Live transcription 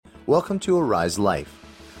Welcome to Arise Life,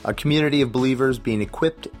 a community of believers being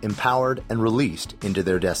equipped, empowered, and released into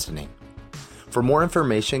their destiny. For more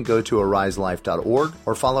information, go to ariselife.org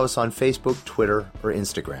or follow us on Facebook, Twitter, or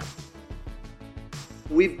Instagram.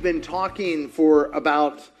 We've been talking for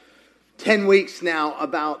about 10 weeks now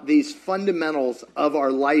about these fundamentals of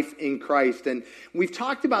our life in Christ. And we've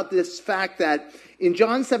talked about this fact that in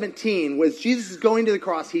John 17, as Jesus is going to the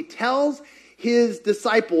cross, he tells his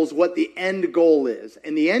disciples what the end goal is.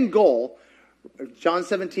 And the end goal, John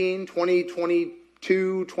 17, 20,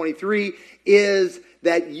 22, 23, is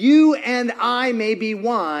that you and I may be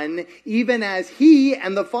one, even as he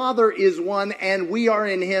and the Father is one, and we are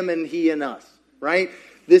in him and he in us, right?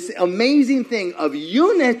 This amazing thing of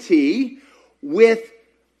unity with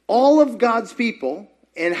all of God's people.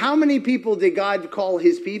 And how many people did God call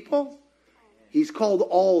his people? He's called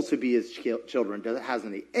all to be his children,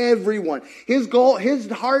 hasn't he? Everyone. His goal, his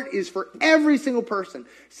heart is for every single person.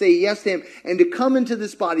 Say yes to him and to come into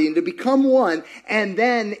this body and to become one and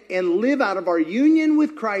live out of our union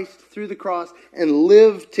with Christ through the cross and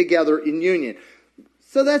live together in union.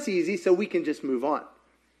 So that's easy, so we can just move on.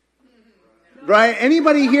 Right?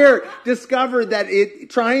 Anybody here discovered that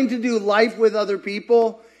trying to do life with other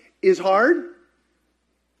people is hard?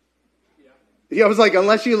 Yeah, I was like,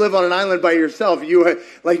 unless you live on an island by yourself, you are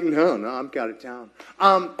like, no, I'm out of town.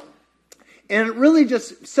 And it really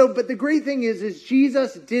but the great thing is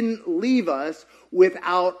Jesus didn't leave us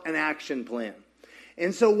without an action plan.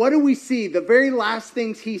 And so what do we see? The very last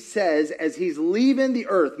things he says as he's leaving the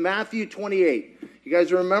earth, Matthew 28. You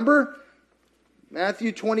guys remember?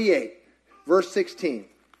 Matthew 28, verse 16.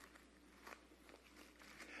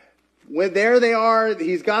 When there they are,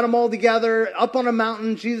 he's got them all together up on a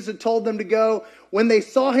mountain. Jesus had told them to go. When they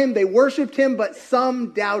saw him, they worshiped him, but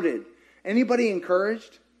some doubted. Anybody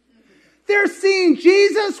encouraged? They're seeing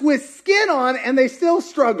Jesus with skin on and they still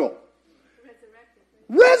struggle.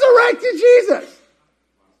 Resurrected Jesus.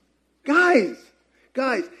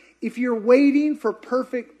 Guys, if you're waiting for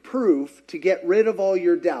perfect proof to get rid of all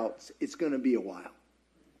your doubts, it's going to be a while.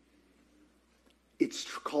 It's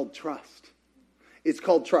called trust. It's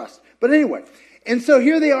called trust. But anyway, and so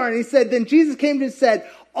here they are. And he said, then Jesus came and said,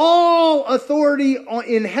 all authority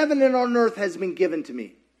in heaven and on earth has been given to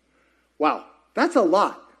me. Wow, that's a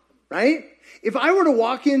lot, right? If I were to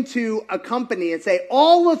walk into a company and say,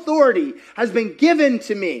 all authority has been given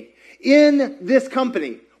to me in this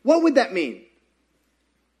company, what would that mean?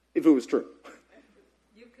 If it was true.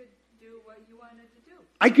 You could do what you wanted to do.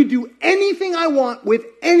 I could do anything I want with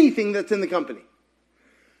anything that's in the company.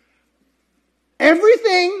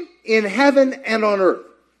 Everything in heaven and on earth.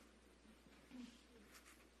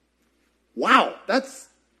 Wow, that's...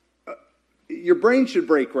 your brain should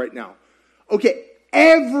break right now. Okay,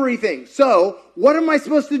 everything. So, what am I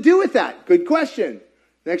supposed to do with that? Good question.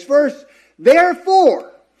 Next verse.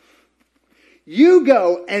 Therefore, you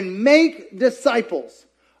go and make disciples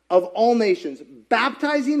of all nations,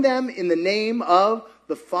 baptizing them in the name of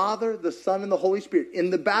the Father, the Son, and the Holy Spirit.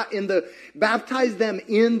 Baptize them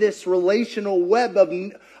in this relational web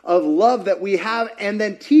of love that we have, and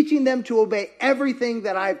then teaching them to obey everything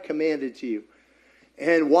that I've commanded to you.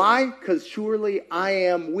 And why? Because surely I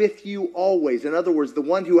am with you always. In other words, the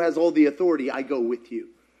one who has all the authority, I go with you.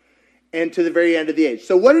 And to the very end of the age.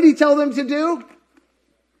 So what did he tell them to do?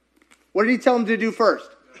 What did he tell them to do first?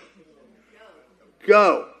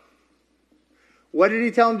 Go. What did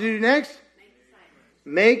he tell them to do next?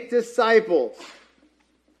 Make disciples.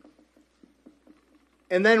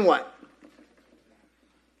 And then what?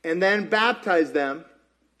 And then baptize them.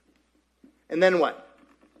 And then what?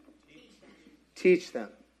 Teach them.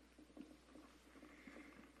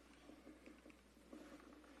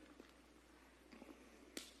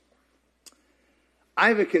 I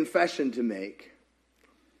have a confession to make.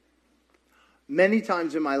 Many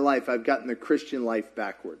times in my life, I've gotten the Christian life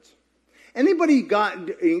backwards. Anybody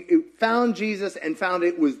found Jesus and found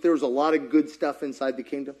there was a lot of good stuff inside the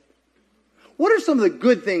kingdom? What are some of the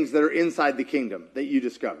good things that are inside the kingdom that you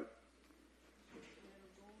discovered?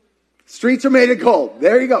 Streets are made of gold.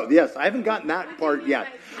 There you go. Yes, I haven't gotten that part yet.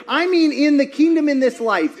 I mean, in the kingdom, in this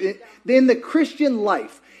life, in the Christian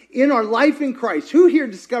life, in our life in Christ, who here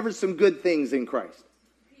discovers some good things in Christ?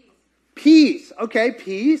 Peace. Okay,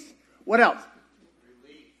 peace. What else?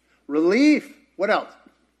 Relief. What else?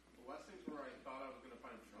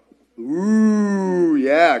 Ooh,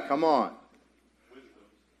 yeah, come on.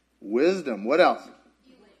 Wisdom. What else?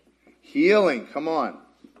 Healing. Come on.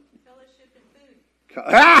 Fellowship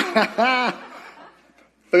and food.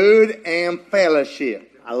 Food and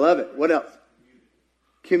fellowship. I love it. What else?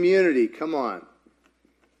 Community. Come on.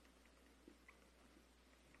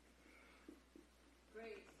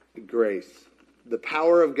 grace. The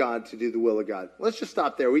power of God to do the will of God. Let's just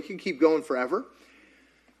stop there. We can keep going forever.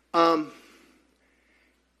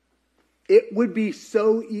 It would be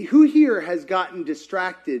so... Who here has gotten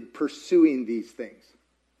distracted pursuing these things?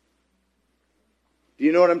 Do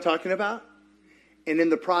you know what I'm talking about? And in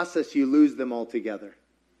the process, you lose them altogether.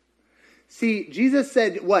 See, Jesus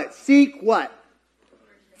said what? Seek what?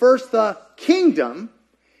 First the kingdom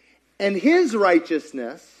and his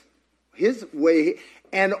righteousness, his way,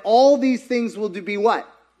 and all these things will be what?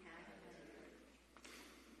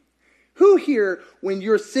 Who here, when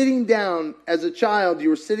you're sitting down as a child, you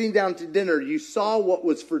were sitting down to dinner, you saw what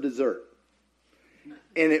was for dessert.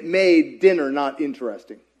 And it made dinner not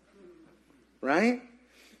interesting. Right?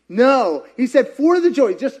 No. He said, for the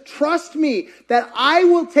joy, just trust me that I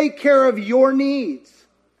will take care of your needs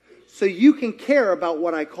so you can care about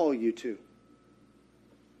what I call you to.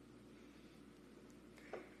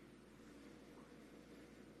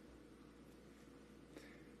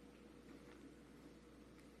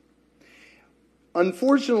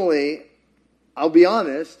 Unfortunately, I'll be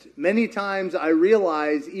honest, many times I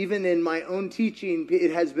realize, even in my own teaching,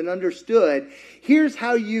 it has been understood, here's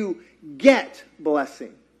how you get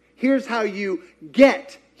blessing. Here's how you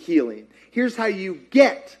get healing. Here's how you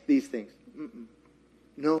get these things.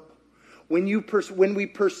 No. When we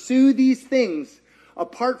pursue these things,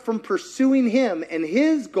 apart from pursuing him and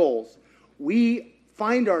his goals, we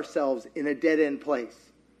find ourselves in a dead-end place.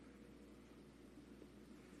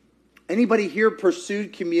 Anybody here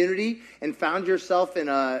pursued community and found yourself in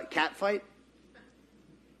a cat fight?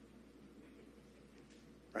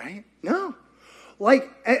 Right? No.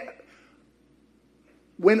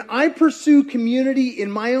 When I pursue community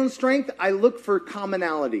in my own strength, I look for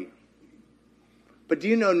commonality. But do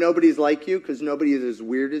you know nobody's like you because nobody is as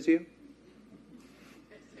weird as you?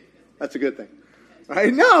 That's a good thing.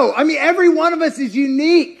 Right? No, I mean, every one of us is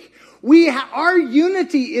unique. Our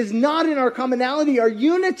unity is not in our commonality. Our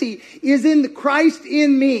unity is in Christ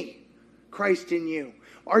in me, Christ in you.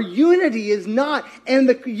 Our unity is not, and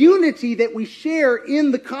the unity that we share in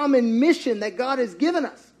the common mission that God has given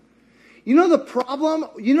us. You know the problem?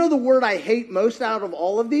 You know the word I hate most out of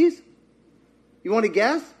all of these? You want to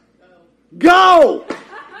guess? Go!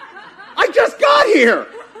 I just got here.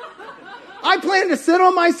 I plan to sit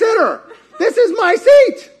on my sitter. This is my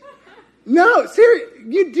seat. No, seriously,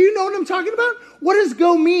 do you know what I'm talking about? What does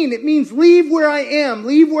go mean? It means leave where I am,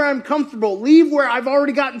 leave where I'm comfortable, leave where I've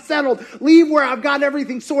already gotten settled, leave where I've got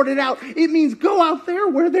everything sorted out. It means go out there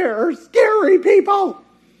where there are scary people.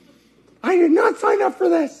 I did not sign up for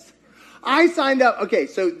this. I signed up. Okay,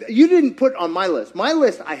 so you didn't put on my list. My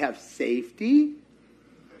list, I have safety,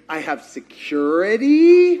 I have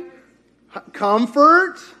security,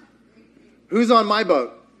 comfort. Who's on my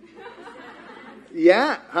boat?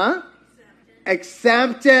 Yeah, huh?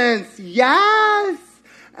 Acceptance. Yes.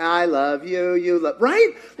 I love you. You love,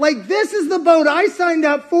 right? Like, this is the boat I signed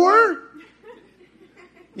up for.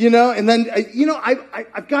 You know, and then,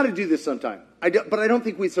 I've got to do this sometime. But I don't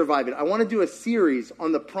think we survive it. I want to do a series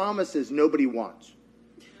on the promises nobody wants.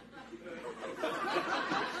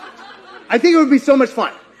 I think it would be so much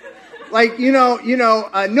fun. Like, no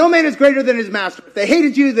man is greater than his master. If they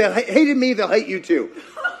hated you, they hated me, they'll hate you too.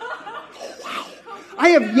 I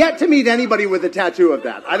have yet to meet anybody with a tattoo of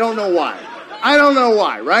that. I don't know why.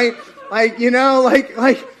 Right?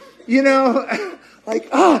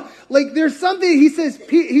 There's something,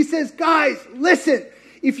 he says, guys, listen,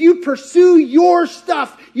 if you pursue your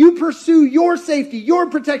stuff, you pursue your safety, your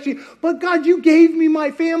protection, but God, you gave me my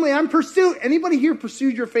family. I'm pursuing. Anybody here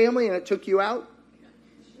pursued your family and it took you out?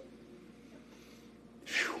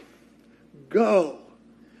 Whew. Go.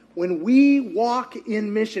 When we walk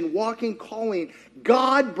in mission, walk in calling,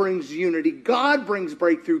 God brings unity, God brings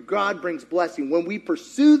breakthrough, God brings blessing. When we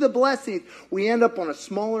pursue the blessings, we end up on a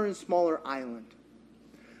smaller and smaller island.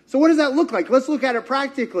 So what does that look like? Let's look at it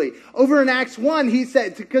practically. Over in Acts 1, he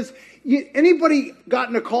said, because anybody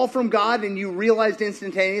gotten a call from God and you realized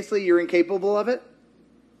instantaneously you're incapable of it?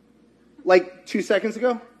 Like 2 seconds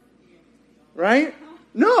ago? Right?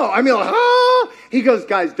 No, I mean, he goes,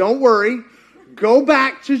 guys, don't worry. Go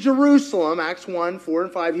back to Jerusalem, Acts 1, 4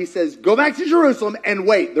 and 5. He says, go back to Jerusalem and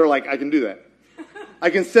wait. They're like, I can do that. I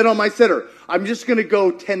can sit on my sitter. I'm just going to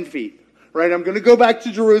go 10 feet, right? I'm going to go back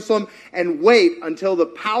to Jerusalem and wait until the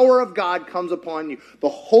power of God comes upon you. The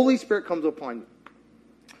Holy Spirit comes upon you.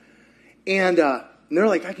 And they're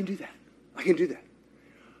like, I can do that. I can do that.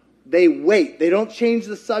 They wait. They don't change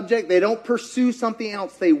the subject. They don't pursue something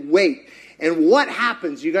else. They wait. And what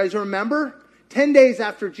happens? You guys remember? 10 days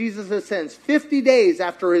after Jesus ascends, 50 days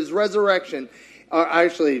after his resurrection,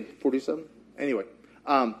 actually 47, anyway,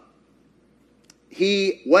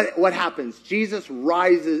 what happens? Jesus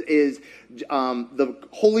rises, the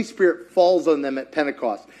Holy Spirit falls on them at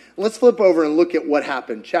Pentecost. Let's flip over and look at what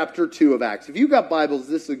happened. Chapter 2 of Acts. If you've got Bibles,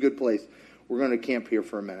 this is a good place. We're going to camp here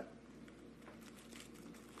for a minute.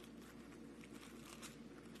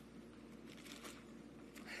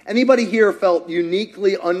 Anybody here felt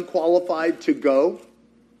uniquely unqualified to go?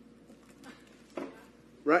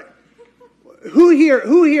 Right? Who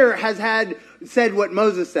here has said what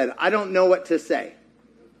Moses said? I don't know what to say.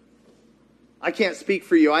 I can't speak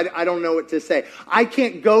for you. I don't know what to say. I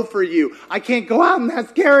can't go for you. I can't go out in that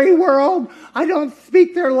scary world. I don't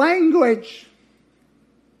speak their language.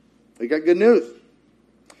 We got good news.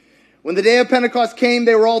 When the day of Pentecost came,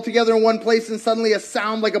 they were all together in one place, and suddenly a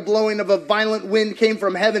sound like a blowing of a violent wind came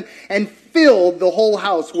from heaven and filled the whole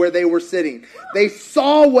house where they were sitting. They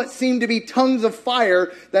saw what seemed to be tongues of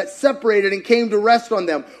fire that separated and came to rest on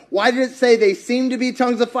them. Why did it say they seemed to be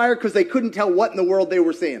tongues of fire? Because they couldn't tell what in the world they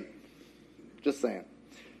were seeing. Just saying.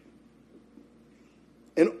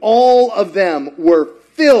 And all of them were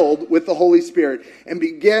filled with the Holy Spirit and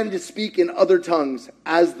began to speak in other tongues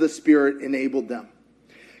as the Spirit enabled them.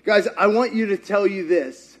 Guys, I want you to tell you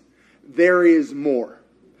this. There is more.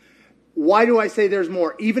 Why do I say there's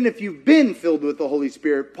more? Even if you've been filled with the Holy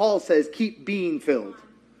Spirit, Paul says keep being filled.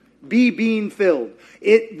 Be being filled.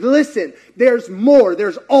 Listen, there's more.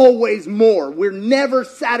 There's always more. We're never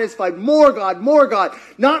satisfied. More God, more God.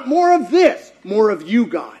 Not more of this, more of you,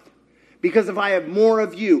 God. Because if I have more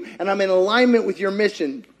of you and I'm in alignment with your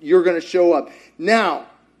mission, you're going to show up. Now,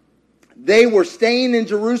 they were staying in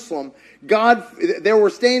Jerusalem.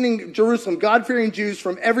 God-fearing Jews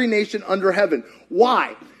from every nation under heaven.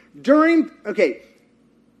 Why?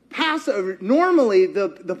 Passover, normally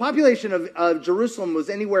the population of Jerusalem was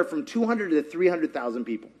anywhere from 200 to 300,000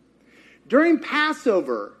 people. During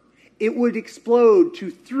Passover, it would explode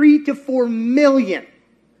to 3 to 4 million.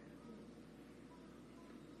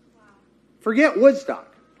 Wow. Forget Woodstock.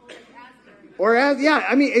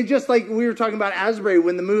 It's just like we were talking about Asbury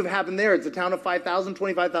when the move happened there. It's a town of 5,000,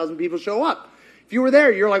 25,000 people show up. If you were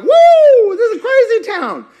there, you're like, woo, this is a crazy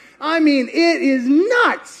town. It is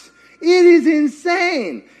nuts. It is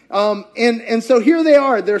insane. And so here they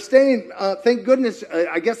are. They're staying, thank goodness,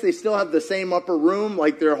 I guess they still have the same upper room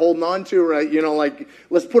like they're holding on to, right?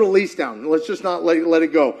 Let's put a lease down. Let's just not let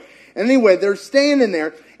it go. Anyway, they're staying in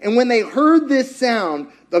there. And when they heard this sound,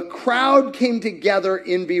 the crowd came together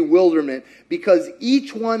in bewilderment because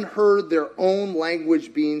each one heard their own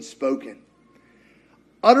language being spoken.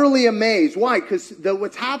 Utterly amazed. Why? Because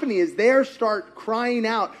what's happening is they start crying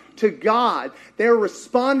out to God. They're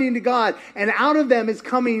responding to God. And out of them is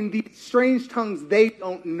coming these strange tongues they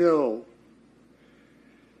don't know.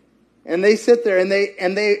 And they sit there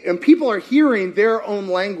and people are hearing their own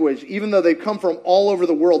language, even though they've come from all over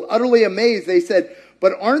the world. Utterly amazed, they said,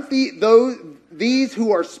 but aren't these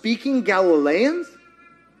who are speaking Galileans?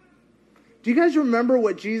 Do you guys remember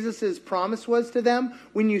what Jesus' promise was to them?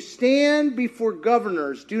 When you stand before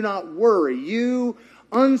governors, do not worry. You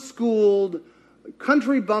unschooled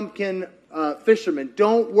country bumpkin fishermen,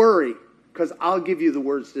 don't worry, because I'll give you the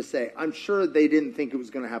words to say. I'm sure they didn't think it was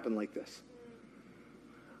going to happen like this.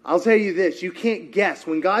 I'll tell you this, you can't guess.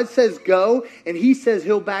 When God says go, and he says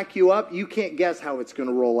he'll back you up, you can't guess how it's going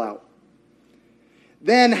to roll out.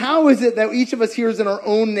 Then how is it that each of us hears in our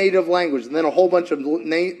own native language? And then a whole bunch of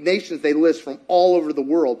nations they list from all over the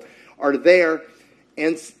world are there,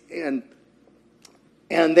 and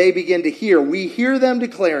they begin to hear. We hear them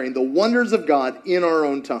declaring the wonders of God in our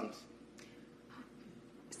own tongues.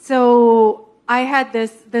 So I had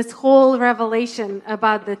this whole revelation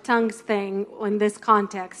about the tongues thing in this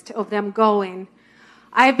context of them going.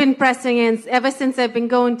 I've been pressing in ever since I've been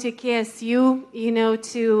going to KSU,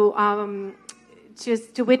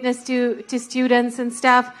 just to witness to students and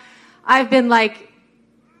stuff. I've been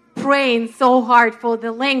praying so hard for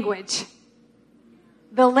the language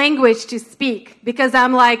to speak, because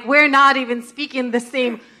I'm we're not even speaking the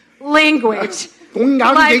same language.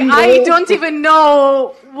 I don't even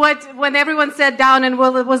know when everyone sat down and it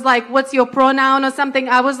was what's your pronoun or something,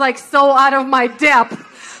 I was so out of my depth.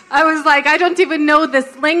 I was I don't even know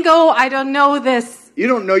this lingo. I don't know this. You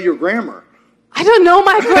don't know your grammar. I don't know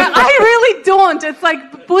my grammar. I really don't. It's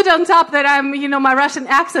put on top that I'm, my Russian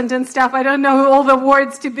accent and stuff. I don't know all the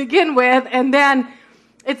words to begin with. And then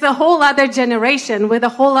it's a whole other generation with a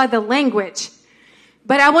whole other language.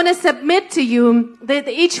 But I want to submit to you that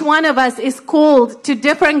each one of us is called to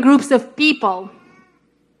different groups of people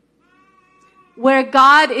where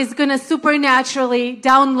God is going to supernaturally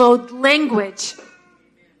download language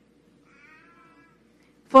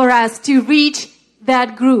for us to reach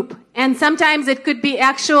that group. And sometimes it could be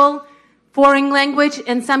actual foreign language,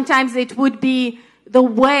 and sometimes it would be the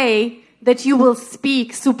way that you will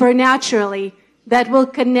speak supernaturally that will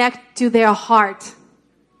connect to their heart.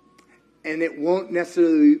 And it won't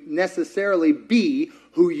necessarily be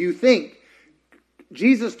who you think.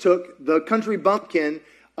 Jesus took the country bumpkin,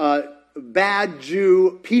 bad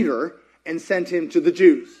Jew Peter, and sent him to the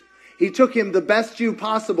Jews. He took him, the best Jew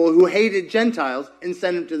possible, who hated Gentiles, and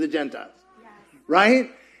sent him to the Gentiles. Yes.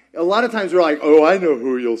 Right? A lot of times we're like, oh, I know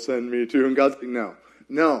who you'll send me to. And God's like,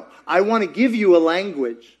 no. I want to give you a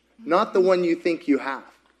language, not the one you think you have.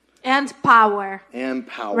 And power.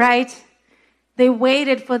 Right? They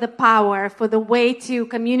waited for the power, for the way to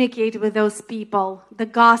communicate with those people, the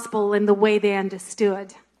gospel in the way they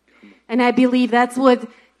understood. And I believe that's what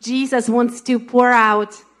Jesus wants to pour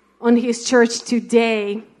out on his church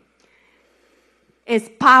today, is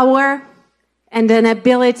power and an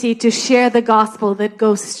ability to share the gospel that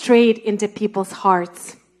goes straight into people's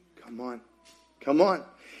hearts. Come on.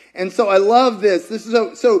 And so I love this. This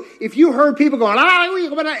is so if you heard people going,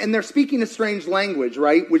 and they're speaking a strange language,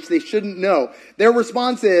 right, which they shouldn't know, their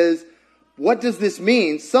response is, what does this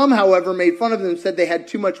mean? Some, however, made fun of them and said they had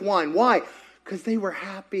too much wine. Why? Because they were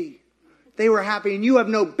happy. They were happy, and you have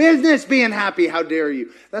no business being happy. How dare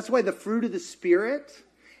you? That's why the fruit of the Spirit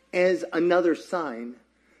is another sign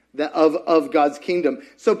of God's kingdom.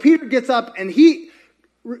 So Peter gets up, and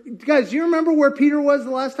guys, do you remember where Peter was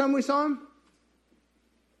the last time we saw him?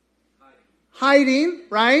 Hiding,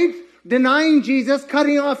 right? Denying Jesus,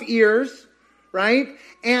 cutting off ears, right?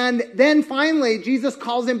 And then finally, Jesus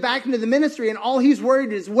calls him back into the ministry, and all he's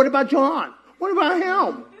worried is, what about John? What about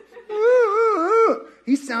him?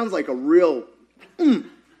 He sounds like a real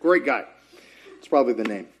great guy. It's probably the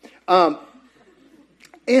name.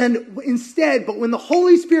 And instead, but when the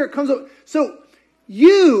Holy Spirit comes up, so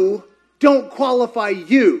you don't qualify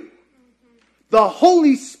you. The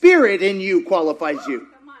Holy Spirit in you qualifies you.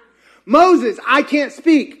 Moses, I can't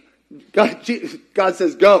speak. God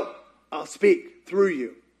says, go. I'll speak through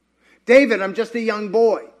you. David, I'm just a young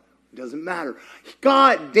boy. It doesn't matter.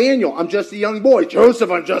 God, Daniel, I'm just a young boy. Joseph,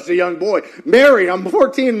 I'm just a young boy. Married, I'm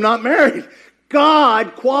 14, I'm not married.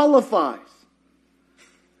 God qualifies.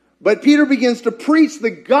 But Peter begins to preach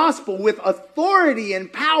the gospel with authority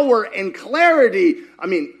and power and clarity. I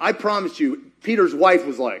mean, I promise you, Peter's wife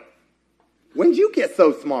was like, when did you get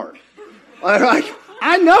so smart?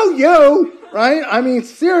 I know you, right? I mean,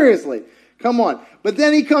 seriously. Come on. But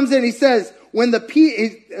then he comes in, he says,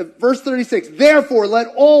 verse 36, therefore let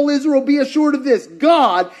all Israel be assured of this.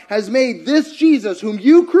 God has made this Jesus, whom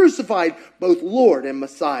you crucified, both Lord and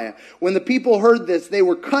Messiah. When the people heard this, they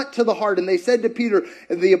were cut to the heart, and they said to Peter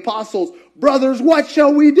and the apostles, brothers, what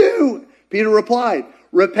shall we do? Peter replied,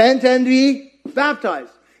 repent and be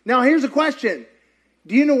baptized. Now here's a question.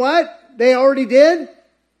 Do you know what they already did?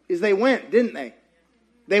 Is they went, didn't they?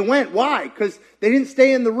 They went. Why? Because they didn't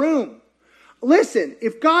stay in the room. Listen,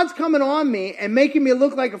 if God's coming on me and making me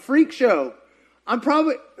look like a freak show,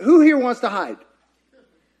 who here wants to hide?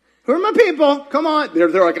 Who are my people? Come on. They're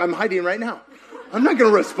like, I'm hiding right now. I'm not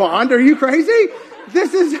going to respond. Are you crazy?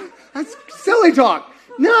 That's silly talk.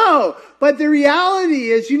 No, but the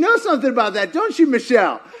reality is, you know something about that, don't you,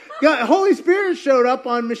 Michelle? Holy Spirit showed up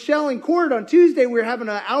on Michelle and Court on Tuesday. We were having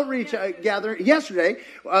an outreach gathering. Yesterday,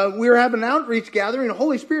 we were having an outreach gathering. The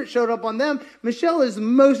Holy Spirit showed up on them. Michelle is the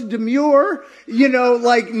most demure,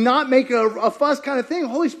 like not make a fuss kind of thing.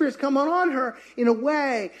 Holy Spirit's coming on her in a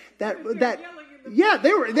way they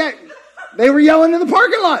were yelling in the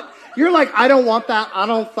parking lot. You're like, I don't want that. I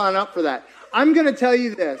don't sign up for that. I'm going to tell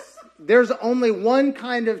you this. There's only one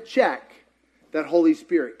kind of check that Holy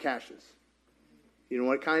Spirit cashes. You know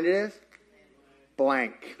what kind it is?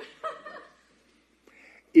 Blank.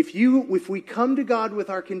 If we come to God with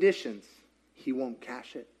our conditions, He won't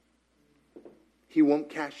cash it. He won't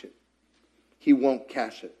cash it. He won't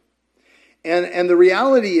cash it. And the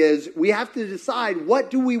reality is, we have to decide, what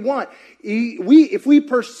do we want? If we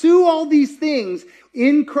pursue all these things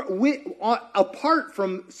apart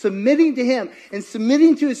from submitting to Him and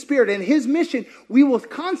submitting to His Spirit and His mission, we will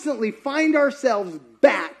constantly find ourselves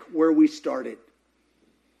back where we started.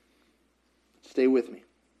 Stay with me.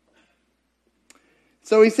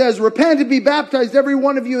 So he says, repent and be baptized, every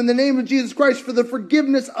one of you, in the name of Jesus Christ for the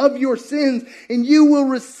forgiveness of your sins, and you will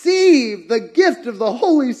receive the gift of the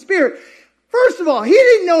Holy Spirit. First of all, he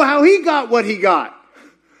didn't know how he got what he got.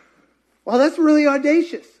 Well, that's really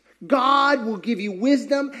audacious. God will give you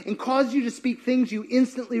wisdom and cause you to speak things you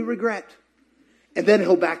instantly regret. And then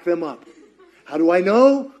He'll back them up. How do I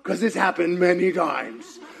know? Because it's happened many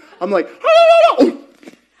times. I'm like, oh,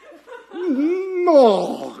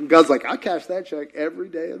 God's like, I cash that check every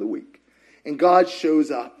day of the week. And God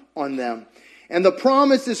shows up. on them. And the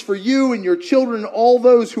promise is for you and your children, all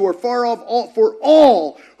those who are far off, for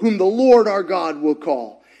all whom the Lord our God will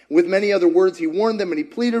call. With many other words, he warned them and he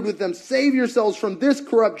pleaded with them, save yourselves from this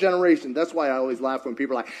corrupt generation. That's why I always laugh when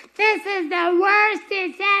people are like, this is the worst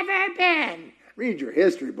it's ever been. Read your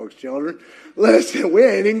history books, children. Listen, we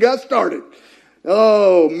ain't even got started.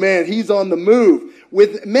 Oh, man, he's on the move.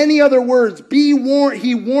 With many other words, he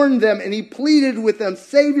warned them and he pleaded with them,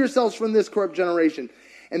 save yourselves from this corrupt generation.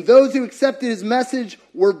 And those who accepted his message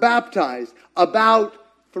were baptized, about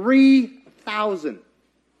 3,000.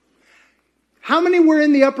 How many were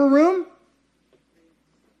in the upper room?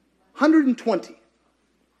 120.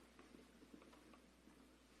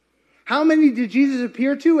 How many did Jesus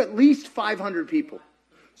appear to? At least 500 people.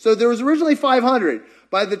 So there was originally 500.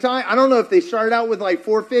 By the time, I don't know if they started out with like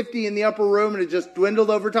 450 in the upper room and it just dwindled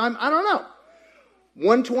over time. I don't know.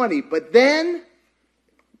 120. But then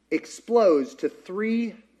explodes to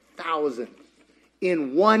 3,000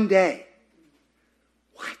 in one day.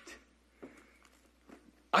 What?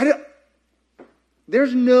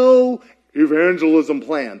 There's no evangelism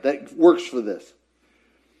plan that works for this.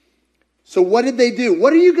 So what did they do?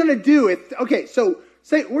 What are you going to do if, okay, so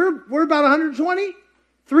say we're about 120,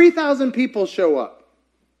 3,000 people show up.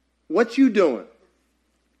 What you doing?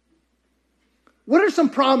 What are some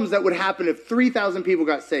problems that would happen if 3,000 people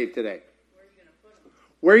got saved today?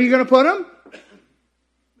 Where are you going to put them?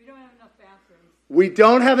 We don't have enough bathrooms. We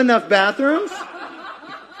don't have enough bathrooms?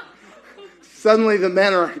 Suddenly the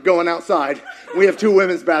men are going outside. We have 2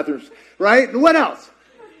 women's bathrooms, right? What else?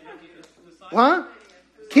 Huh?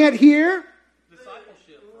 Can't hear?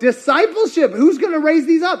 Discipleship. Who's going to raise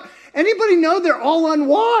these up? Anybody know they're all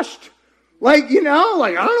unwashed? Like, I don't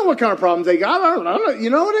know what kind of problems they got. I don't know. You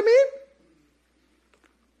know what I mean?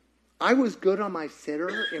 I was good on my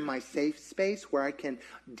sitter in my safe space where I can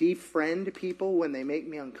defriend people when they make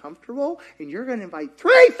me uncomfortable. And you're going to invite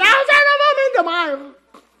 3,000 of them into my...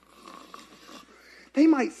 They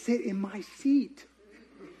might sit in my seat.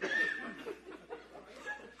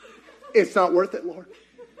 It's not worth it, Lord.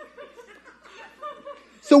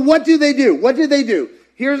 So what do they do? What did they do?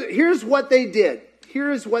 Here's what they did.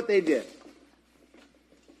 Here's what they did.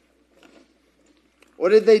 What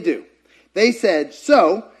did they do? They said,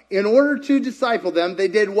 so, in order to disciple them, they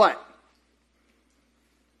did what?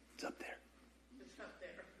 It's up there.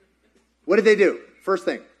 What did they do? First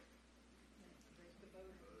thing.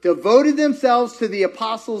 Devoted themselves to the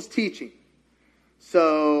apostles' teaching.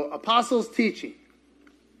 So, apostles' teaching.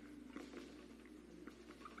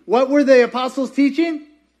 What were the apostles teaching?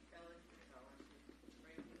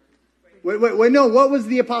 Wait, no, what was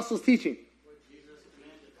the apostles teaching?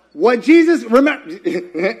 What Jesus, remember, ding,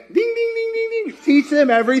 ding, ding, ding, ding, teach them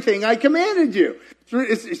everything I commanded you.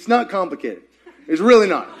 It's not complicated. It's really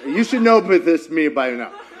not. You should know this me by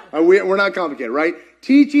now. We're not complicated, right?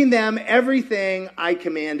 Teaching them everything I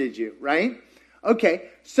commanded you, right? Okay,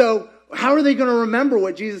 so how are they going to remember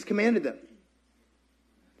what Jesus commanded them?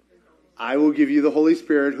 I will give you the Holy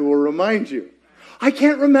Spirit who will remind you. I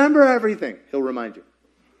can't remember everything. He'll remind you.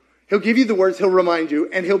 He'll give you the words, he'll remind you,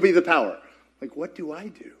 and he'll be the power. Like, what do I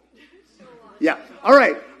do? Yeah. All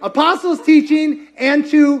right. Apostles' teaching and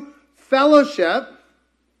to fellowship,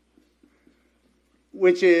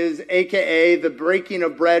 which is AKA the breaking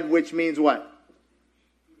of bread, which means what?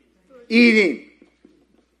 Eating.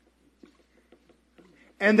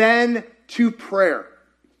 And then to prayer.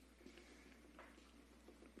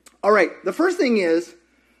 All right. The first thing is,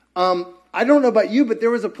 I don't know about you, but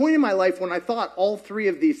there was a point in my life when I thought all 3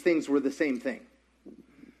 of these things were the same thing.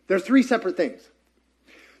 They're 3 separate things.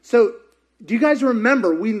 So, do you guys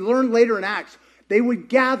remember, we learned later in Acts, they would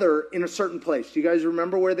gather in a certain place. Do you guys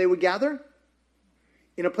remember where they would gather?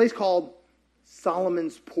 In a place called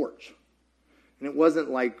Solomon's Porch. And it wasn't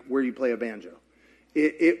like where you play a banjo.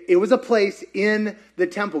 It was a place in the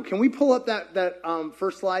temple. Can we pull up that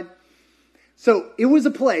first slide? So it was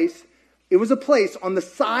a place on the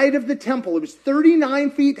side of the temple. It was 39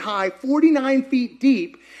 feet high, 49 feet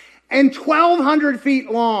deep, and 1,200 feet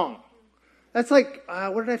long. That's like,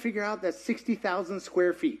 what did I figure out? That's 60,000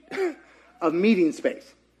 square feet of meeting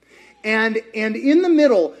space. And in the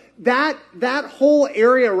middle, that whole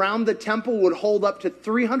area around the temple would hold up to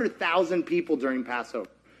 300,000 people during Passover,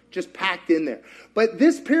 just packed in there. But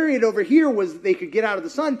this period over here was they could get out of the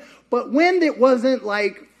sun. But when it wasn't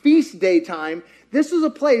like feast day time, this was a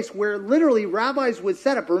place where literally rabbis would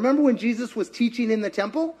set up. Remember when Jesus was teaching in the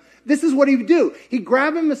temple? This is what he would do. He'd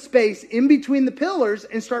grab him a space in between the pillars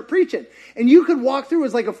and start preaching. And you could walk through, it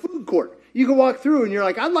was like a food court. You could walk through and you're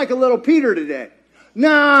like, I'd like a little Peter today.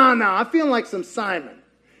 No, I'm feeling like some Simon.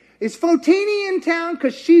 Is Fotini in town?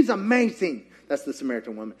 Because she's amazing. That's the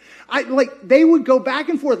Samaritan woman. They would go back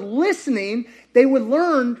and forth listening. They would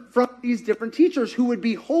learn from these different teachers who would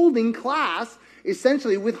be holding class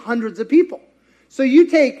essentially with hundreds of people. So you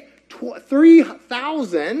take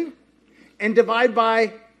 3,000 and divide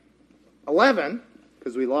by 11,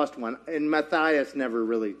 because we lost one, and Matthias never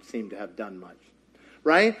really seemed to have done much,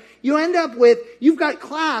 right? You end up with, you've got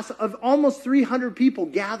class of almost 300 people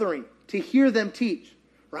gathering to hear them teach,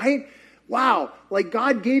 right? Wow, like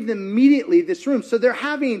God gave them immediately this room. So they're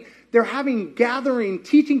having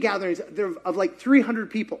teaching gatherings of like 300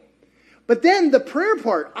 people. But then the prayer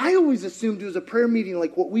part, I always assumed it was a prayer meeting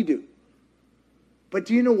like what we do. But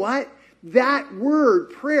do you know what? That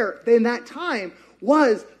word, prayer, in that time,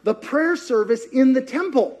 was the prayer service in the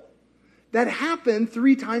temple that happened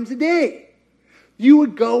 3 times a day. You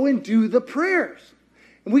would go and do the prayers.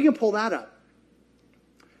 And we can pull that up.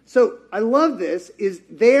 So I love this, is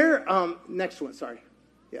there, next one, sorry.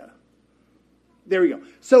 Yeah. There we go.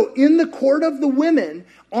 So in the court of the women,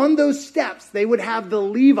 on those steps, they would have the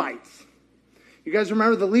Levites. You guys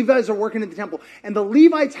remember the Levites are working in the temple. And the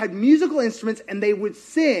Levites had musical instruments and they would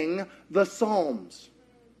sing the Psalms.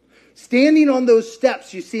 Standing on those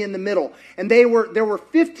steps you see in the middle. And there were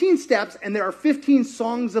 15 steps and there are 15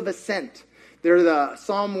 songs of ascent. They're the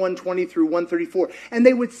Psalm 120 through 134. And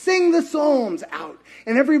they would sing the Psalms out.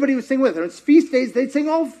 And everybody would sing with them. It's feast days, they'd sing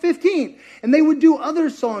all 15. And they would do other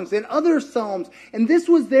songs and other psalms. And this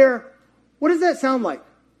was their, what does that sound like?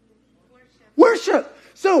 Worship.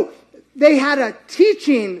 So they had a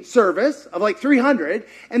teaching service of like 300.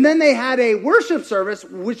 And then they had a worship service,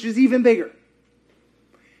 which is even bigger.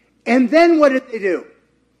 And then what did they do?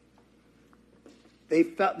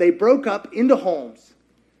 They broke up into homes,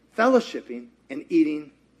 fellowshipping and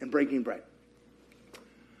eating and breaking bread.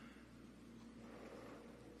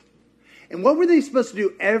 And what were they supposed to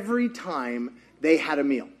do every time they had a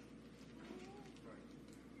meal?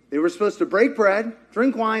 They were supposed to break bread,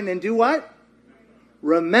 drink wine, and do what?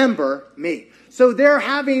 Remember me. So they're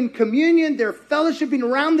having communion, they're fellowshipping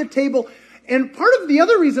around the table. And part of the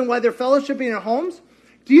other reason why they're fellowshipping at homes,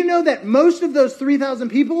 do you know that most of those 3,000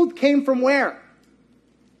 people came from where?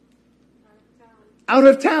 Out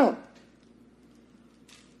of town.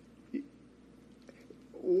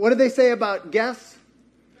 What did they say about guests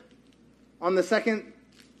on the second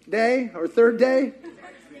day or third day?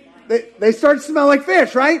 They start to smell like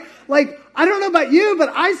fish, right? Like, I don't know about you, but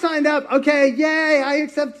I signed up. Okay, yay, I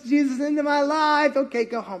accept Jesus into my life. Okay,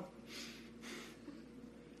 go home.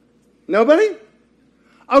 Nobody?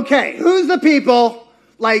 Okay, who's the people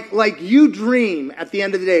like you dream at the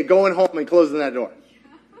end of the day going home and closing that door?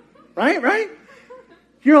 Right?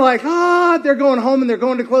 You're like, they're going home and they're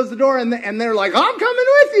going to close the door and they're like, I'm coming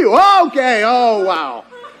with you. Oh, okay. Oh, wow.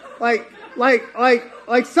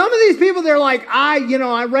 Like some of these people, they're like,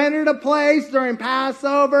 I rented a place during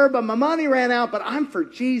Passover, but my money ran out, but I'm for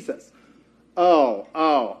Jesus. Oh.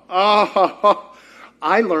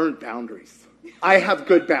 I learned boundaries. I have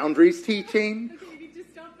good boundaries teaching. You need to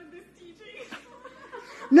stop with this teaching.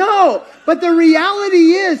 No, but the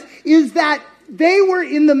reality is that they were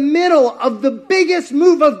in the middle of the biggest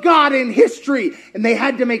move of God in history, and they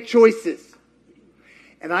had to make choices.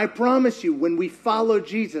 And I promise you, when we follow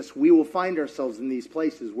Jesus, we will find ourselves in these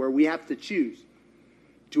places where we have to choose.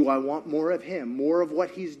 Do I want more of him, more of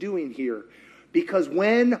what he's doing here? Because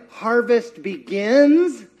when harvest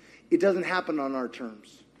begins, it doesn't happen on our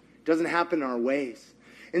terms. It doesn't happen our ways.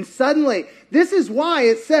 And suddenly, this is why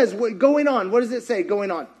it says, going on. What does it say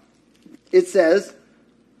going on? It says,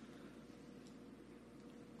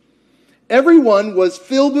 everyone was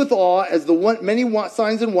filled with awe as the many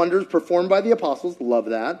signs and wonders performed by the apostles. Love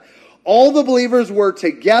that. All the believers were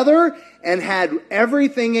together and had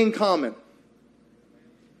everything in common.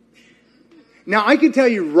 Now, I can tell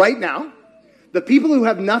you right now, the people who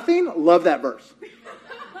have nothing love that verse.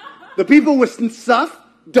 The people with stuff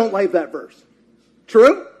don't like that verse.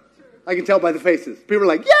 True? I can tell by the faces. People are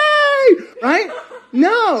like, yay! Right?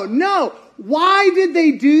 No. Why did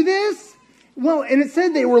they do this? Well, and it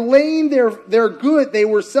said they were laying their good. They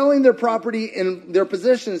were selling their property and their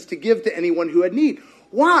possessions to give to anyone who had need.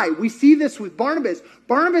 Why? We see this with Barnabas.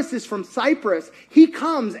 Barnabas is from Cyprus. He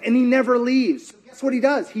comes and he never leaves. So guess what he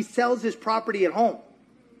does? He sells his property at home.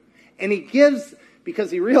 And he gives,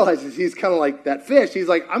 because he realizes he's kind of like that fish. He's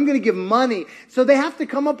like, I'm going to give money. So they have to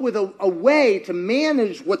come up with a way to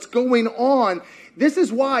manage what's going on. This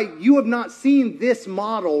is why you have not seen this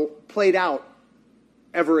model played out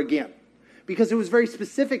ever again. Because it was very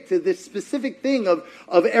specific to this specific thing of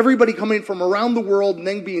everybody coming from around the world and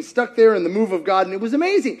then being stuck there in the move of God. And it was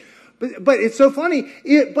amazing. But it's so funny.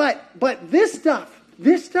 But this stuff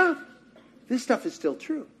is still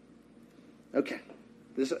true. Okay.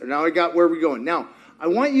 Now I got where we're going. Now, I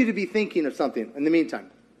want you to be thinking of something in the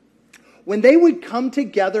meantime. When they would come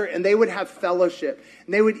together and they would have fellowship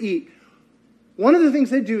and they would eat, one of the things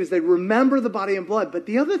they'd do is they'd remember the body and blood. But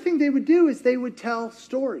the other thing they would do is they would tell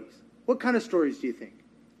stories. What kind of stories do you think?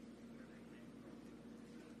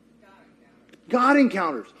 God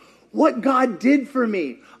encounters. What God did for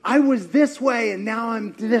me. I was this way and now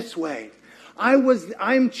I'm this way.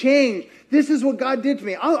 I'm changed. This is what God did to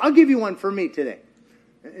me. I'll give you one for me today.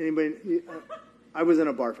 Anybody? I was in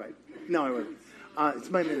a bar fight. No, I wasn't. It's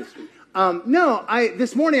my ministry.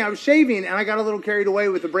 This morning I was shaving and I got a little carried away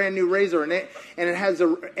with a brand new razor and it has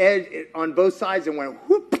an edge on both sides and went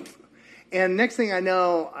whoop. And next thing I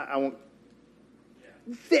know, I won't.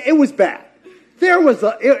 It was bad.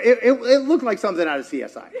 It looked like something out of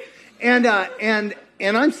CSI.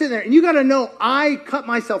 And I'm sitting there, and you got to know, I cut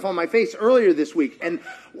myself on my face earlier this week, and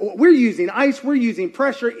we're using ice, we're using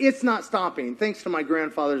pressure, it's not stopping, thanks to my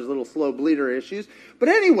grandfather's little slow bleeder issues. But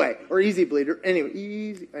anyway, or easy bleeder,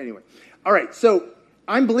 anyway. All right, so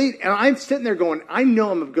I'm bleeding, and I'm sitting there going, I know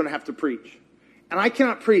I'm going to have to preach, and I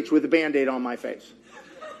cannot preach with a Band-Aid on my face.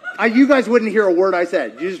 You guys wouldn't hear a word I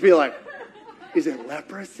said. You'd just be like, is it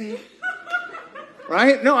leprosy?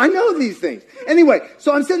 Right? No, I know these things. Anyway,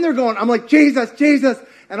 so I'm sitting there going, I'm like, Jesus.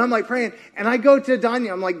 And I'm like praying. And I go to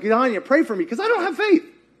Danya. I'm like, Danya, pray for me because I don't have faith.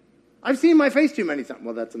 I've seen my face too many times.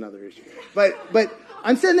 Well, that's another issue. But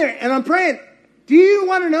I'm sitting there and I'm praying. Do you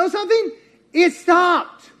want to know something? It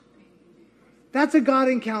stopped. That's a God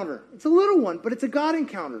encounter. It's a little one, but it's a God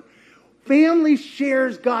encounter. Family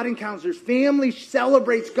shares God encounters. Family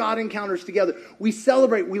celebrates God encounters together. We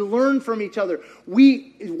celebrate. We learn from each other.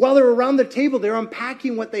 While they're around the table, they're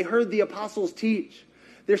unpacking what they heard the apostles teach.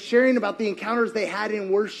 They're sharing about the encounters they had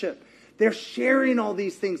in worship. They're sharing all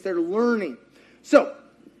these things. They're learning. So,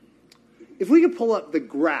 if we could pull up the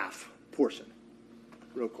graph portion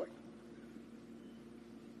real quick.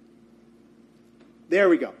 There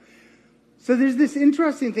we go. So there's this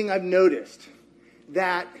interesting thing I've noticed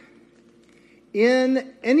that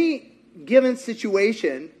in any given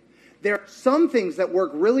situation, there are some things that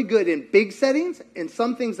work really good in big settings and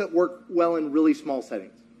some things that work well in really small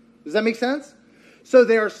settings. Does that make sense? So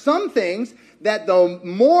there are some things that the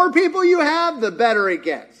more people you have, the better it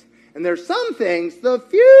gets. And there's some things, the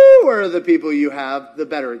fewer the people you have, the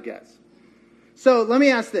better it gets. So let me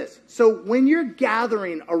ask this. So when you're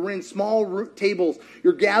gathering around small tables,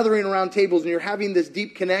 you're gathering around tables and you're having this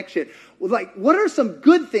deep connection, like what are some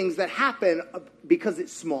good things that happen because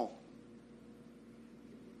it's small?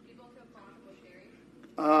 People feel comfortable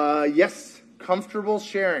sharing. Yes, comfortable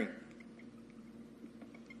sharing.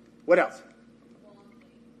 What else?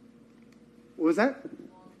 What was that?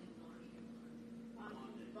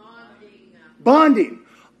 Bonding.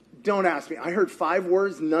 Don't ask me. I heard 5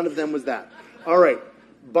 words. None of them was that. All right.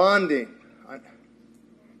 Bonding.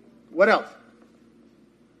 What else?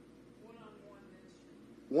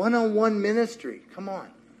 One-on-one ministry. Come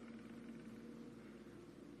on.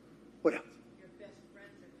 What else? Your best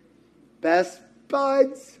friends are Best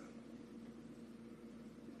buds.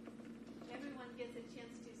 Everyone gets a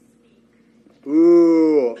chance to speak.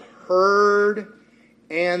 Ooh. Heard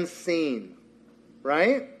and seen.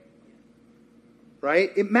 Right?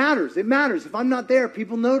 Right? It matters. It matters. If I'm not there,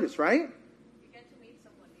 people notice, right? You get to meet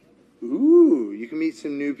someone new. Ooh, you can meet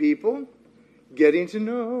some new people. Getting to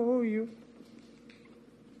know you.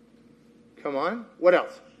 Come on. What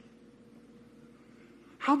else?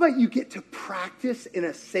 How about you get to practice in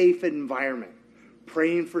a safe environment?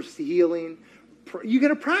 Praying for healing. You get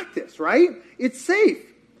to practice, right? It's safe.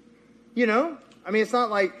 You know? I mean, it's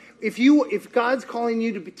not like if God's calling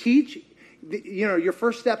you to teach, you know, your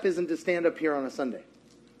first step isn't to stand up here on a Sunday,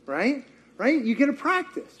 right? Right? You get to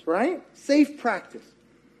practice, right? Safe practice,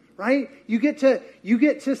 right? You get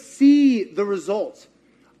to see the results.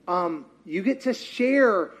 You get to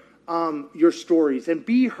share your stories and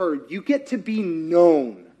be heard. You get to be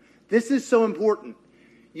known. This is so important.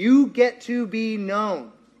 You get to be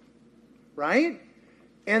known, right?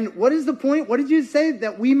 And what is the point? What did you say?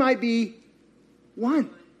 That we might be one.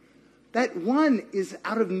 That one is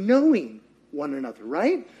out of knowing one another,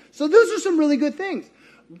 right? So those are some really good things.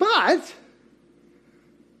 But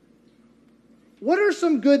what are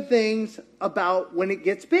some good things about when it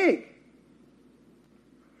gets big?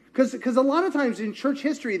 Because a lot of times in church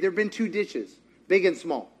history, there have been 2 ditches, big and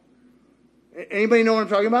small. Anybody know what I'm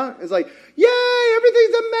talking about? It's like, yay,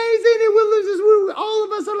 everything's amazing. It will lose all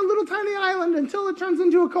of us on a little tiny island until it turns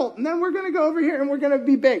into a cult. And then we're going to go over here and we're going to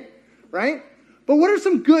be big, right? But what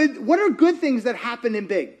are good things that happen in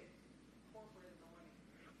big?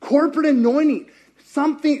 Corporate anointing.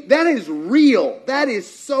 Something that is real. That is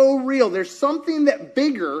so real. There's something that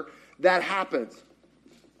bigger that happens.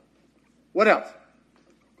 What else?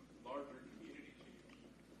 Larger community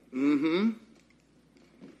change. Mm-hmm.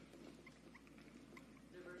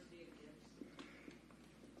 Diversity of gifts.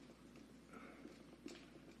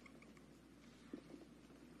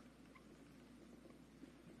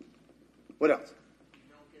 What else? You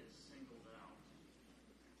don't get singled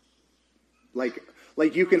out.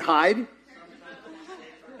 Like you can hide?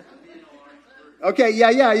 Okay, yeah,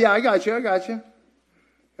 I got you.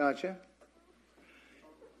 Gotcha.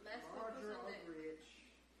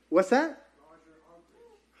 What's that?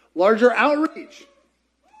 Larger outreach.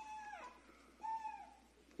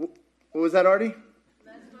 What was that, Artie?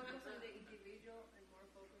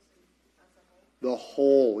 The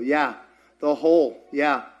whole, yeah. The whole,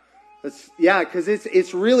 yeah. Because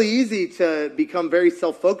it's really easy to become very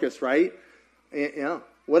self-focused, right? Yeah.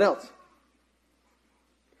 What else?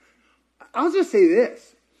 I'll just say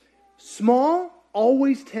this. Small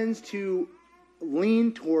always tends to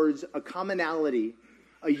lean towards a commonality,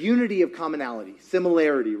 a unity of commonality,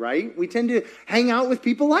 similarity, right? We tend to hang out with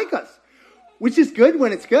people like us, which is good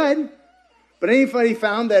when it's good. But anybody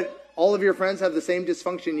found that all of your friends have the same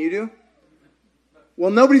dysfunction you do?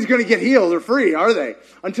 Well, nobody's going to get healed or free, are they?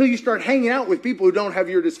 Until you start hanging out with people who don't have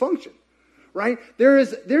your dysfunction, right?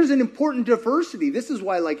 There's an important diversity. This is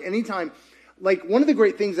why, anytime... one of the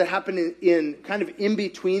great things that happen in kind of in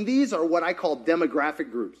between these are what I call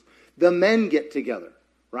demographic groups. The men get together,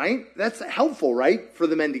 right? That's helpful, right? For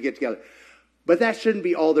the men to get together. But that shouldn't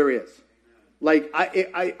be all there is.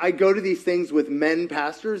 I go to these things with men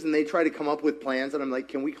pastors and they try to come up with plans and I'm like,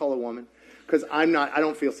 can we call a woman? Because I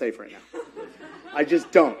don't feel safe right now. I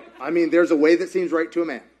just don't. I mean, there's a way that seems right to a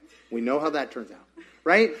man. We know how that turns out,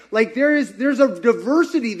 right? There's a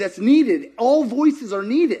diversity that's needed. All voices are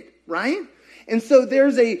needed, right? And so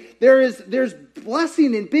there's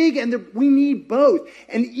blessing and big, and we need both.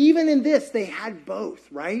 And even in this, they had both,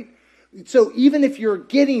 right? So even if you're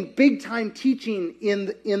getting big time teaching in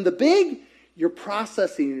the big, you're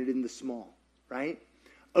processing it in the small, right?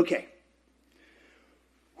 Okay.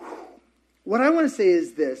 What I want to say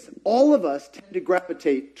is this. All of us tend to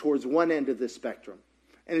gravitate towards one end of this spectrum.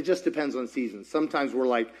 And it just depends on seasons. Sometimes we're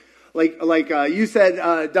like you said,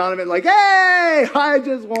 Donovan, hey, I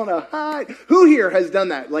just want to hide. Who here has done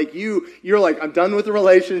that? You're like, I'm done with the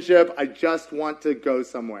relationship. I just want to go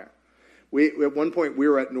somewhere. At one point, we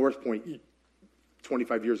were at North Point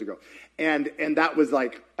 25 years ago. And that was I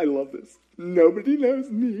love this. Nobody knows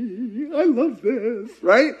me. I love this,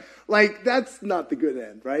 right? That's not the good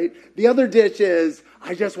end, right? The other ditch is,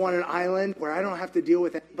 I just want an island where I don't have to deal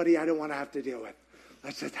with anybody I don't want to have to deal with.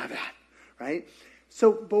 Let's just have that, right?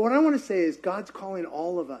 So, but what I want to say is God's calling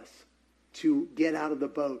all of us to get out of the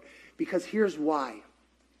boat. Because here's why.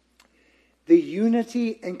 The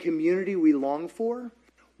unity and community we long for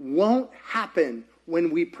won't happen when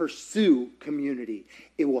we pursue community.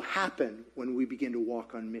 It will happen when we begin to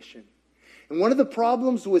walk on mission. And one of the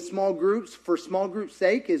problems with small groups, for small groups'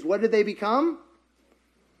 sake, is what do they become?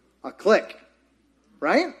 A clique,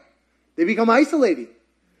 right? They become isolating.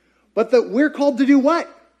 But we're called to do what?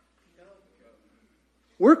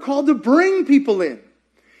 We're called to bring people in.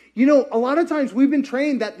 You know, a lot of times we've been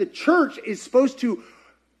trained that the church is supposed to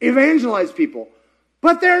evangelize people.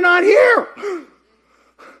 But they're not here.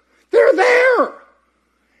 They're there.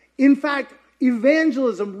 In fact,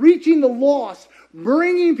 evangelism, reaching the lost,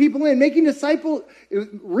 bringing people in, making disciples,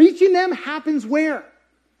 reaching them happens where?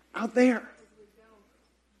 Out there.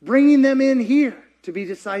 Bringing them in here to be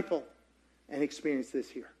discipled and experience this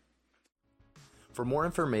here. For more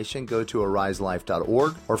information, go to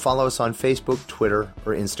ariselife.org or follow us on Facebook, Twitter,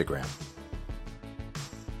 or Instagram.